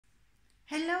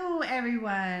Hello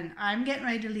everyone, I'm getting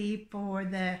ready to leave for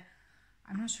the,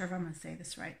 I'm not sure if I'm going to say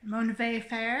this right, Monvey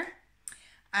Fair,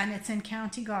 and it's in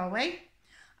County Galway,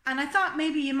 and I thought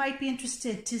maybe you might be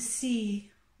interested to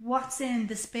see what's in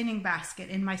the spinning basket,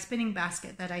 in my spinning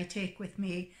basket that I take with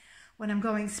me when I'm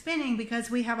going spinning, because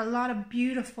we have a lot of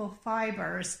beautiful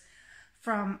fibres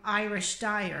from Irish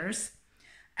dyers,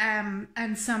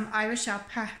 and some Irish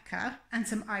alpaca and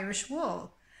some Irish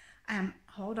wool.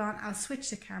 Hold on, I'll switch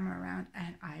the camera around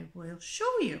and I will show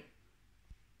you.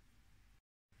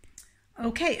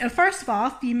 Okay, first of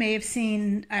all, you may have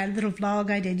seen a little vlog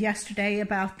I did yesterday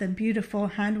about the beautiful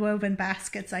hand-woven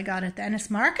baskets I got at the Ennis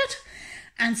Market.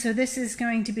 And so this is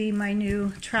going to be my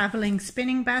new traveling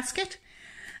spinning basket.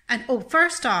 And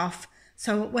first off,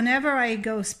 so whenever I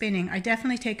go spinning, I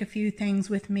definitely take a few things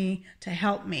with me to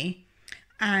help me.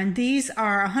 And these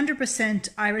are 100%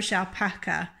 Irish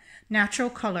alpaca, natural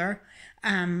color,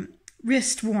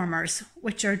 wrist warmers,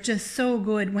 which are just so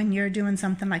good when you're doing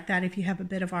something like that, if you have a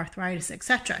bit of arthritis,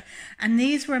 etc. And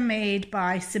these were made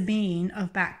by Sabine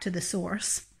of Back to the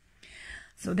Source.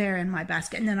 So they're in my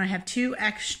basket. And then I have 2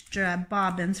 extra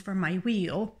bobbins for my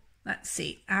wheel. Let's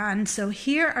see. And so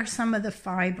here are some of the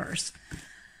fibres.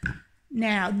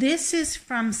 Now, this is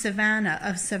from Savannah,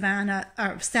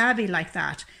 or Savvy Like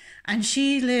That. And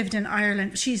she lived in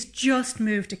Ireland. She's just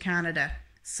moved to Canada.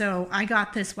 So I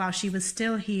got this while she was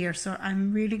still here. So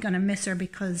I'm really going to miss her,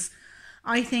 because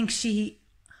I think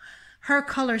her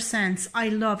color sense, I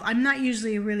love. I'm not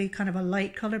usually really kind of a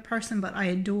light color person, but I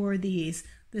adore these.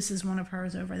 This is one of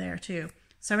hers over there too.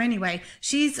 So anyway,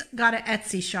 she's got an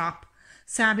Etsy shop,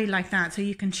 Savvy Like That. So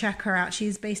you can check her out.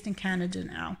 She's based in Canada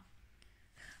now.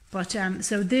 But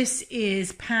so this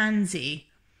is Pansy,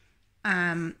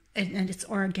 and it's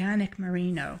organic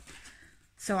merino.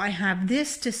 So I have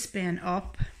this to spin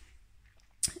up.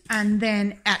 And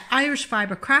then at Irish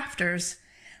Fibre Crafters,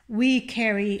 we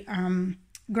carry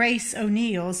Grace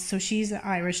O'Neill's. So she's an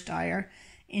Irish dyer,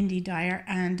 indie dyer.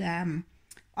 And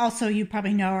also you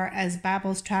probably know her as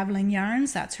Babel's Travelling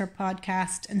Yarns. That's her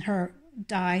podcast and her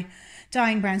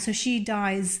dyeing brand. So she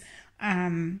dyes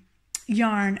yarn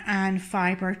and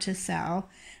fibre to sell.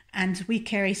 And we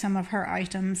carry some of her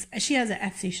items. She has an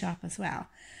Etsy shop as well.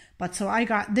 But so I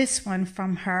got this one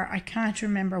from her. I can't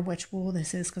remember which wool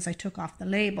this is because I took off the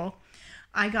label.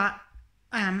 I got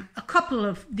a couple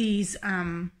of these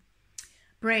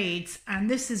braids, and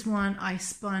this is one I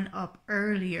spun up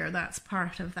earlier. That's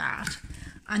part of that.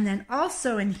 And then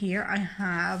also in here I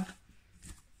have,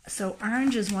 so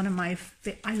orange is one of my,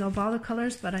 I love all the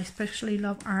colors, but I especially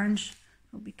love orange.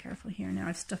 I'll be careful here now,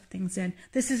 I've stuffed things in.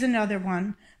 This is another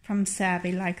one from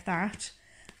Savvy Like That.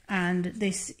 And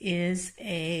this is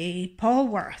a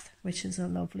Polworth, which is a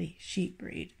lovely sheep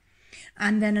breed.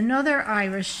 And then another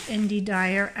Irish indie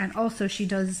dyer, and also she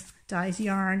dyes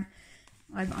yarn.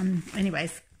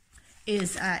 Anyways,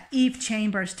 is Eve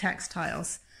Chambers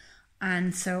Textiles.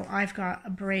 And so I've got a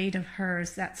braid of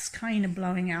hers that's kind of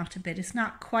blowing out a bit. It's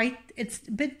not quite, it's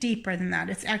a bit deeper than that.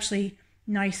 It's actually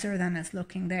nicer than it's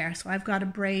looking there. So I've got a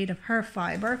braid of her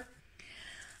fibre.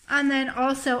 And then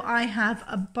also I have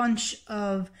a bunch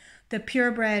of the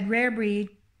purebred rare breed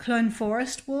Clun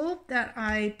Forest wool that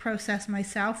I processed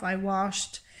myself. I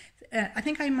washed, I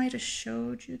think I might have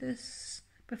showed you this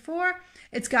before.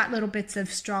 It's got little bits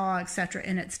of straw, etc.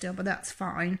 in it still, but that's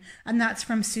fine. And that's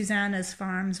from Susanna's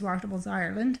Farms, Wartables,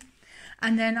 Ireland.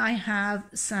 And then I have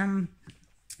some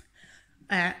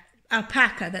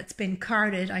alpaca that's been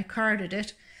carded. I carded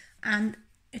it, and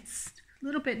it's a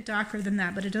little bit darker than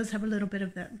that, but it does have a little bit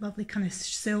of that lovely kind of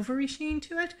silvery sheen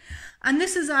to it. And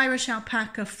this is Irish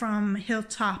alpaca from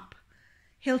Hilltop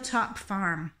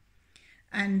Farm.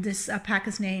 And this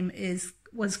alpaca's name is,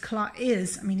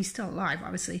 I mean, he's still alive,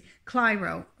 obviously,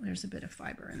 Clyro. There's a bit of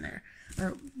fibre in there,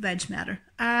 or veg matter.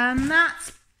 And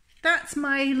that's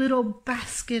my little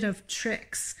basket of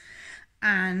tricks.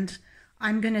 And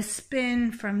I'm going to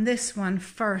spin from this one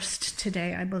first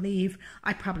today, I believe.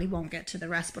 I probably won't get to the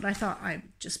rest, but I thought I'd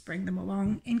just bring them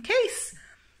along in case.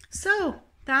 So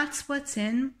that's what's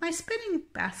in my spinning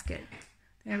basket.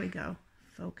 There we go,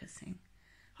 focusing.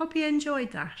 Hope you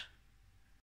enjoyed that.